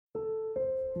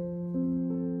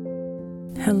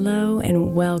Hello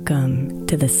and welcome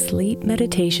to the Sleep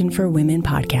Meditation for Women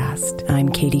podcast. I'm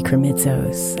Katie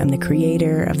Kremitzos. I'm the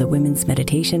creator of the Women's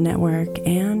Meditation Network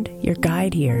and your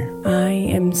guide here. I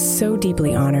am so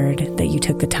deeply honored that you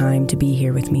took the time to be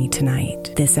here with me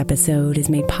tonight. This episode is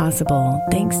made possible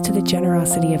thanks to the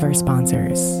generosity of our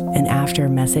sponsors. And after a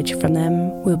message from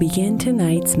them, we'll begin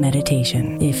tonight's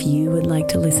meditation. If you would like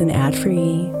to listen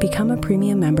ad-free, become a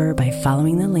premium member by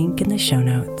following the link in the show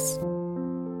notes.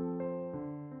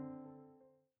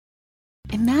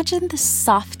 Imagine the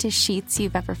softest sheets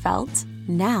you've ever felt.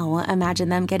 Now imagine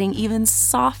them getting even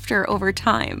softer over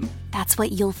time. That's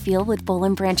what you'll feel with Boll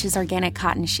 & Branch's organic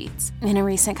cotton sheets. In a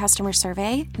recent customer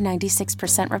survey,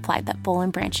 96% replied that Boll &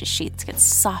 Branch's sheets get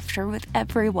softer with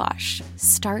every wash.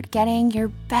 Start getting your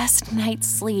best night's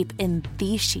sleep in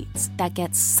these sheets that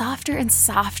get softer and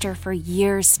softer for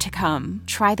years to come.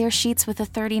 Try their sheets with a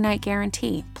 30-night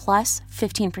guarantee, plus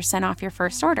 15% off your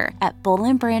first order at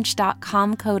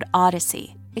bollandbranch.com code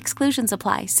ODYSSEY. Exclusions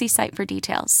apply. See site for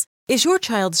details. Is your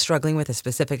child struggling with a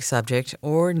specific subject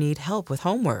or need help with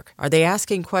homework? Are they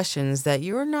asking questions that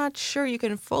you're not sure you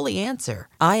can fully answer?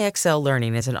 IXL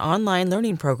Learning is an online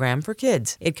learning program for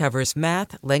kids. It covers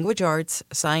math, language arts,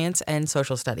 science, and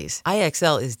social studies.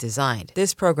 IXL is designed.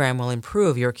 This program will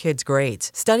improve your kids' grades.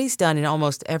 Studies done in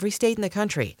almost every state in the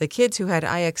country. The kids who had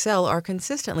IXL are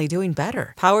consistently doing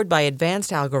better. Powered by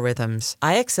advanced algorithms,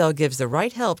 IXL gives the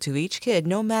right help to each kid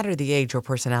no matter the age or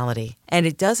personality. And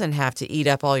it doesn't have to eat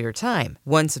up all your time.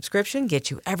 One subscription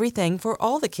gets you everything for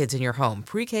all the kids in your home,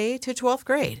 pre-K to 12th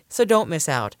grade. So don't miss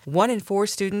out. 1 in 4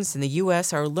 students in the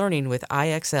U.S. are learning with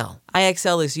IXL.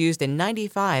 IXL is used in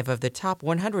 95 of the top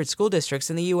 100 school districts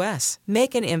in the U.S.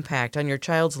 Make an impact on your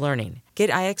child's learning. Get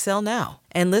IXL now.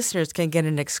 And listeners can get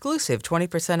an exclusive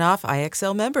 20% off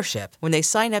IXL membership when they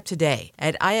sign up today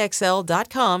at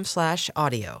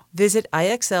IXL.com/audio. Visit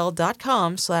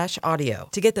IXL.com/audio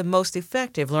to get the most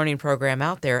effective learning program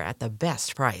out there at the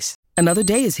best price. Another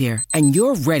day is here, and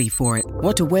you're ready for it.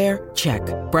 What to wear? Check.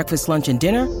 Breakfast, lunch, and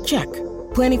dinner? Check.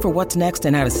 Planning for what's next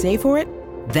and how to save for it?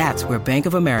 That's where Bank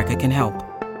of America can help.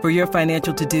 For your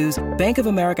financial to-dos, Bank of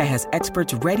America has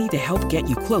experts ready to help get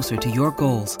you closer to your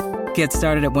goals. Get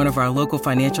started at one of our local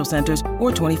financial centers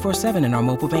or 24/7 in our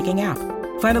mobile banking app.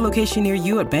 Find a location near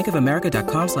you at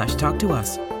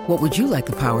bankofamerica.com/talktous. What would you like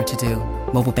the power to do?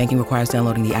 Mobile banking requires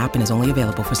downloading the app and is only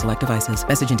available for select devices.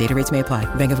 Message and data rates may apply.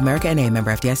 Bank of America N.A.,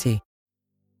 member FDIC.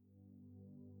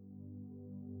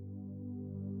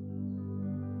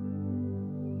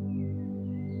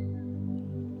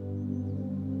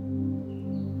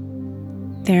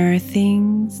 There are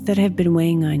things that have been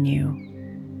weighing on you.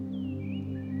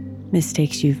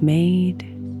 Mistakes you've made,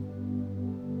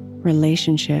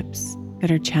 relationships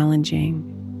that are challenging,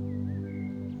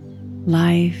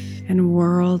 life and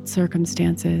world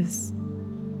circumstances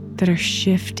that are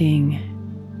shifting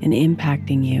and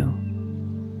impacting you,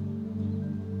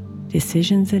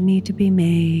 decisions that need to be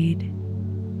made,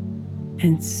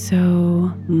 and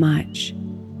so much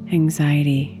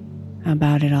anxiety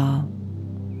about it all.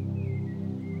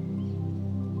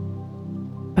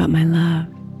 But my love,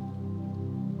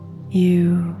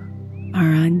 you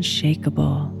are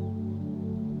unshakable.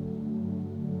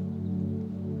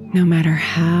 No matter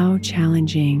how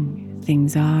challenging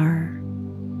things are,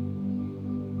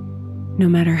 no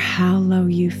matter how low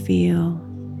you feel,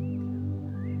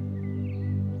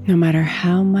 no matter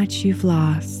how much you've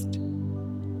lost,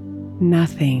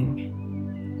 nothing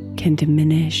can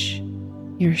diminish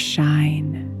your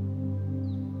shine.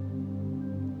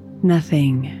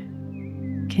 Nothing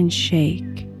can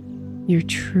shake your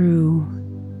true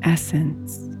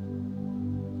essence.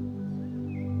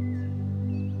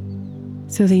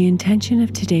 So the intention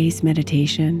of today's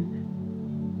meditation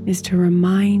is to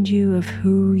remind you of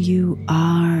who you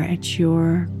are at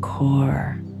your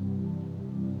core,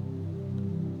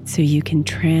 so you can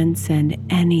transcend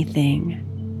anything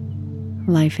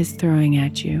life is throwing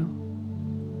at you,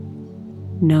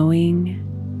 knowing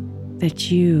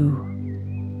that you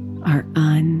are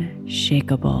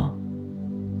unshakable.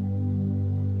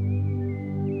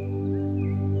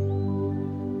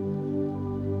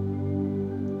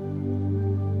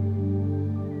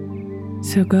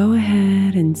 So go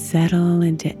ahead and settle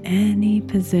into any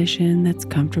position that's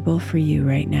comfortable for you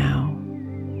right now.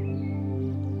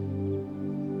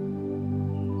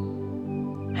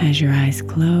 As your eyes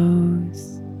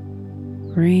close,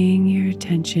 bring your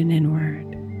attention inward.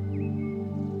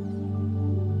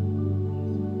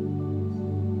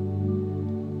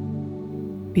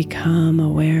 Become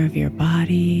aware of your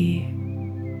body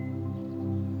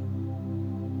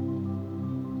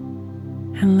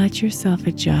and let yourself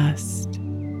adjust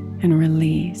and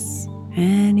release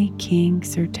any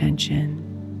kinks or tension.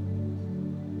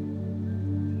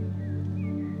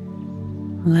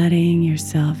 Letting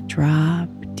yourself drop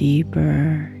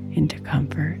deeper into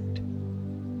comfort.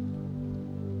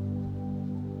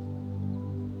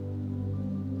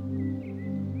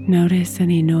 Notice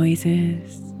any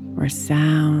noises or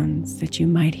sounds that you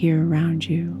might hear around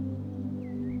you.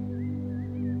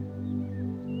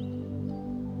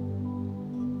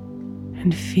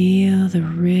 And feel the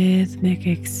rhythmic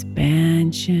expansion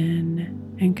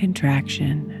and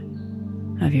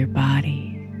contraction of your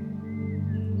body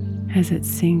as it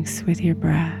syncs with your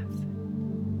breath.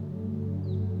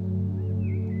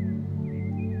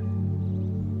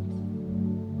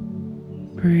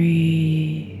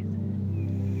 Breathe.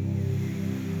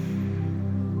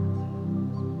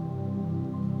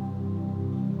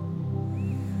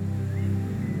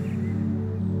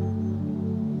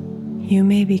 You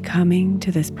may be coming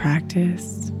to this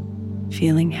practice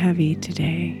feeling heavy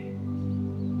today,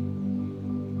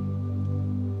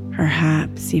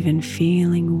 perhaps even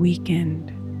feeling weakened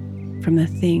from the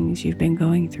things you've been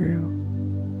going through.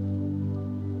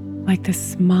 Like the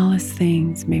smallest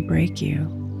things may break you.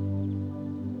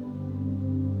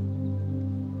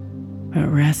 But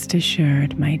rest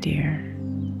assured, my dear,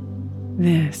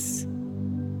 this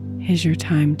is your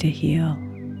time to heal.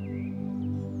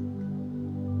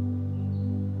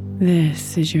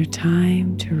 This is your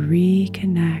time to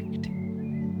reconnect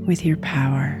with your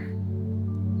power.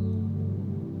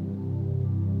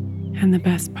 And the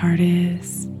best part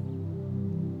is,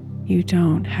 you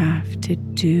don't have to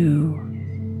do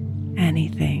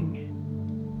anything.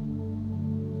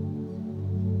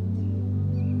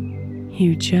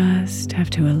 You just have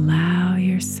to allow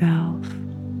yourself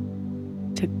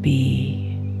to be.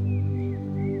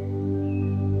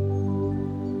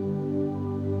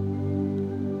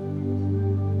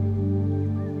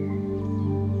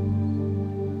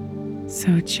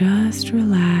 So just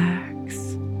relax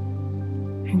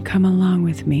and come along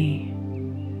with me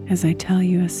as I tell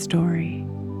you a story.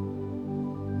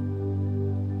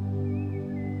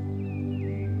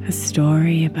 A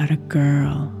story about a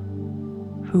girl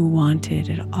who wanted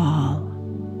it all.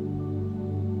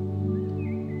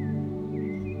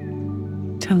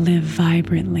 To live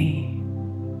vibrantly,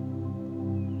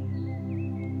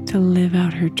 to live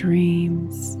out her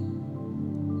dreams,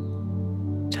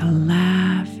 to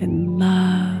laugh and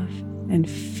love and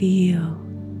feel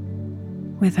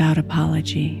without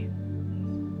apology.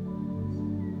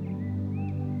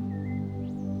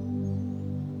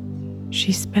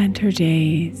 She spent her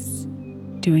days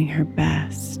doing her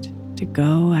best to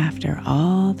go after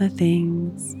all the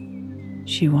things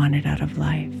she wanted out of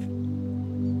life.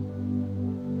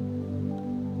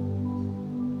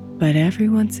 But every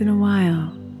once in a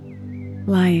while,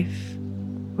 life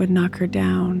would knock her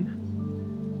down.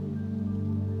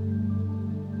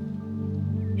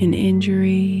 An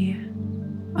injury,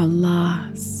 a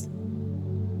loss,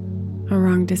 a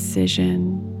wrong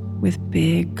decision with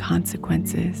big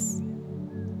consequences,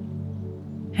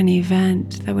 an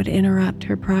event that would interrupt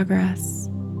her progress.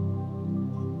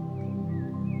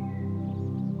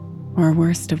 Or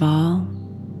worst of all,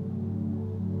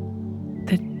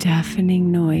 the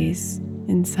deafening noise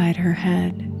inside her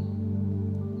head,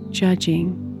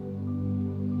 judging,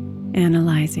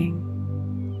 analyzing,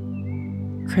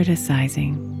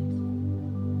 criticizing.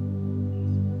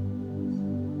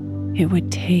 It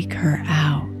would take her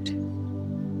out,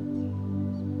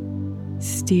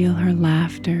 steal her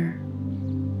laughter,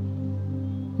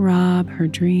 rob her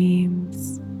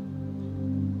dreams,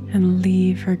 and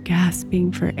leave her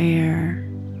gasping for air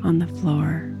on the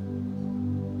floor.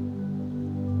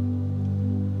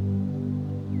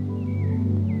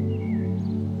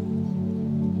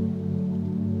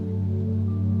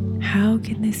 How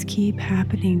can this keep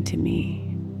happening to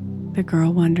me? The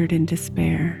girl wondered in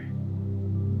despair.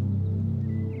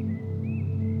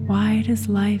 Why does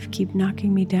life keep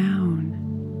knocking me down?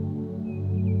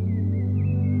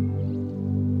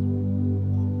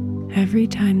 Every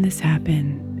time this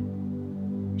happened,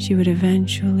 she would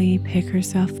eventually pick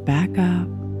herself back up,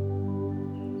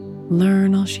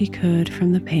 learn all she could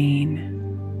from the pain,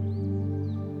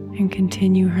 and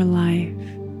continue her life,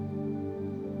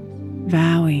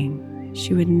 vowing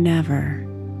she would never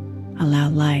allow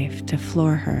life to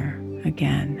floor her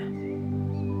again.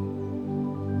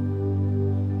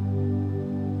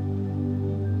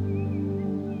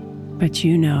 But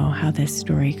you know how this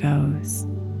story goes.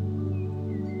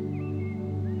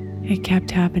 It kept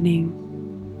happening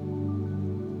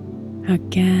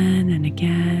again and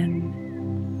again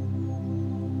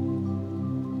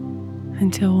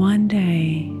until one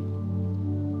day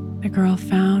the girl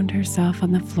found herself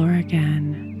on the floor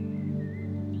again,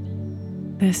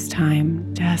 this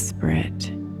time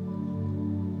desperate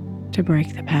to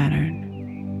break the pattern.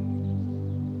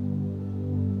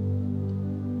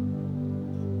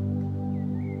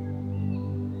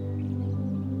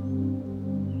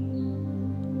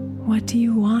 "What do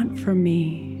you want from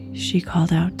me?" she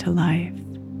called out to life.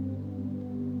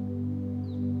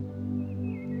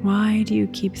 "Why do you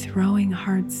keep throwing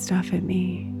hard stuff at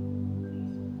me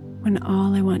when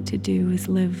all I want to do is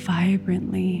live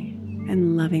vibrantly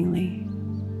and lovingly?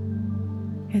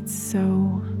 It's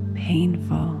so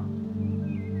painful."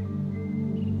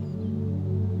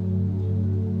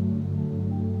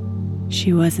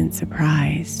 She wasn't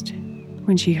surprised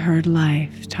when she heard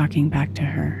life talking back to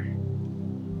her.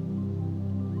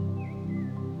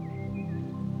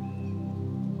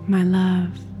 "My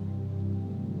love,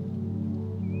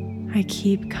 I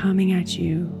keep coming at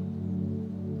you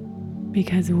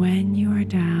because when you are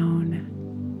down,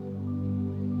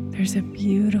 there's a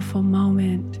beautiful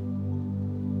moment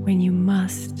when you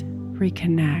must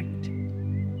reconnect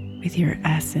with your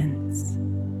essence,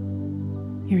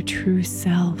 your true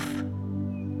self,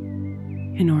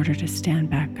 in order to stand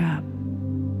back up.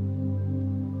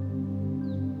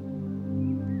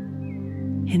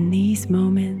 In these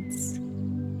moments,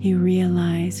 you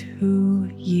realize who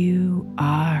you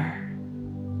are,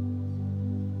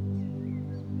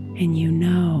 and you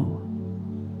know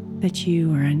that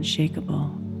you are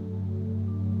unshakable.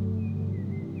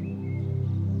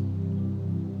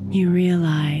 You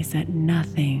realize that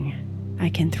nothing I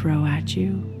can throw at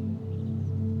you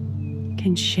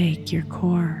can shake your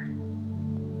core.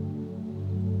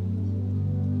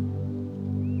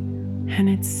 And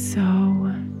it's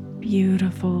so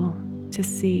beautiful to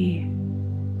see.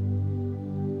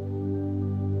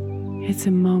 It's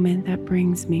a moment that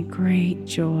brings me great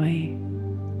joy.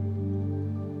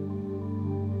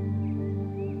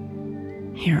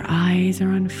 Your eyes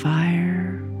are on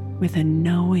fire with a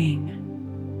knowing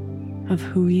of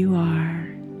who you are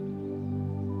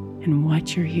and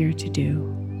what you're here to do.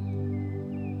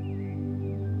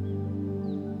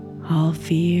 All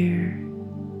fear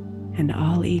and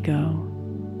all ego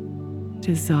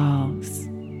dissolves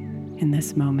in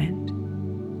this moment.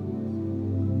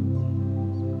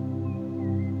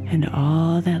 And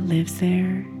all that lives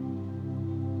there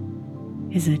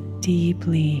is a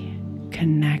deeply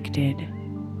connected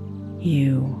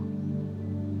you.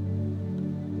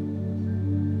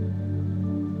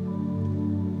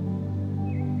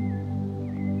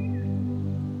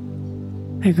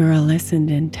 The girl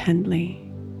listened intently,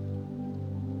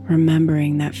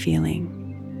 remembering that feeling,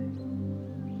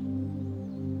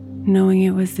 knowing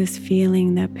it was this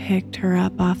feeling that picked her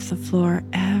up off the floor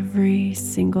every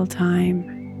single time.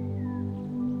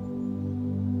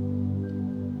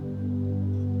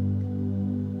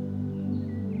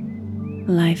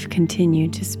 Life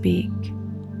continued to speak.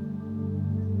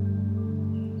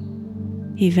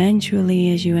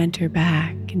 Eventually, as you enter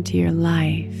back into your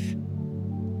life,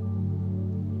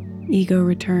 ego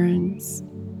returns,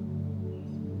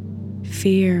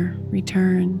 fear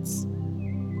returns,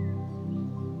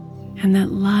 and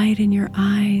that light in your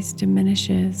eyes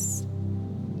diminishes.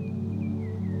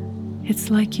 It's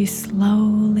like you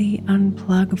slowly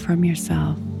unplug from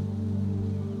yourself,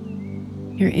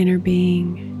 your inner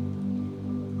being.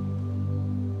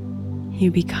 You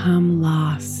become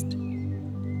lost.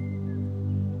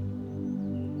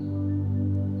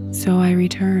 So I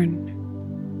return,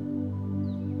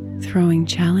 throwing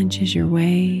challenges your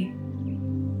way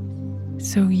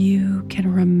so you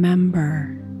can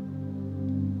remember,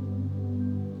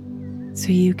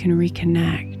 so you can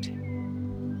reconnect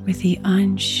with the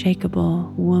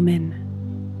unshakable woman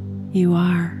you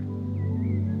are.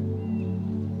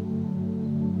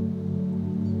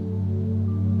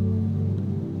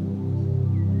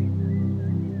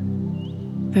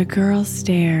 The girl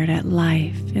stared at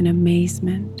life in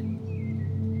amazement.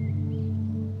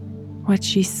 What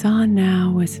she saw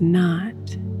now was not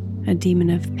a demon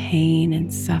of pain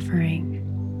and suffering,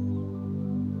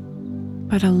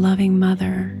 but a loving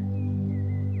mother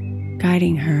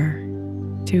guiding her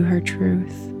to her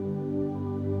truth.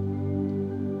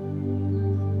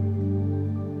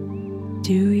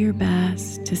 Do your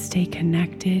best to stay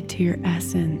connected to your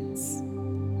essence,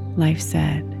 life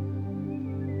said,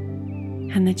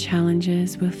 and the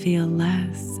challenges will feel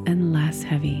less and less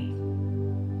heavy.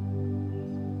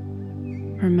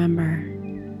 Remember,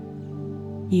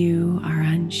 you are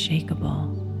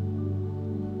unshakable.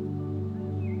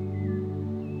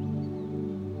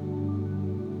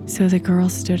 So the girl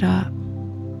stood up,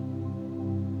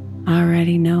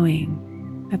 already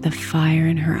knowing that the fire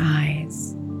in her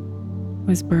eyes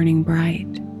was burning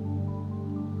bright.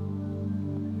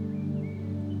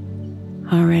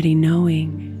 already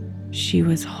knowing she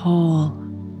was whole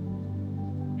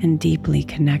and deeply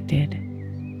connected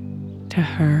to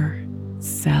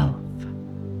herself.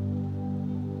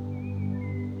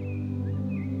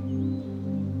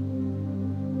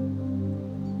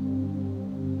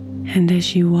 And as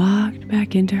she walked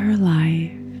back into her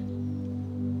life,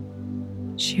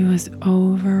 she was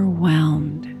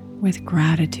overwhelmed with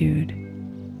gratitude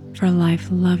for life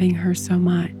loving her so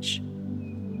much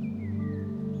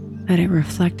that it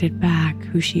reflected back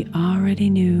who she already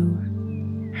knew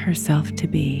herself to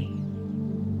be.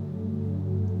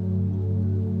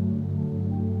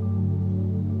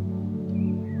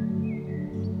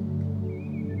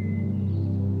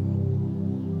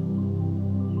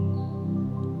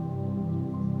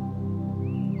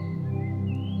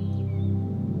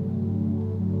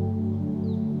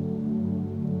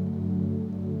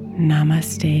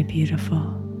 Namaste,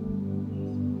 beautiful.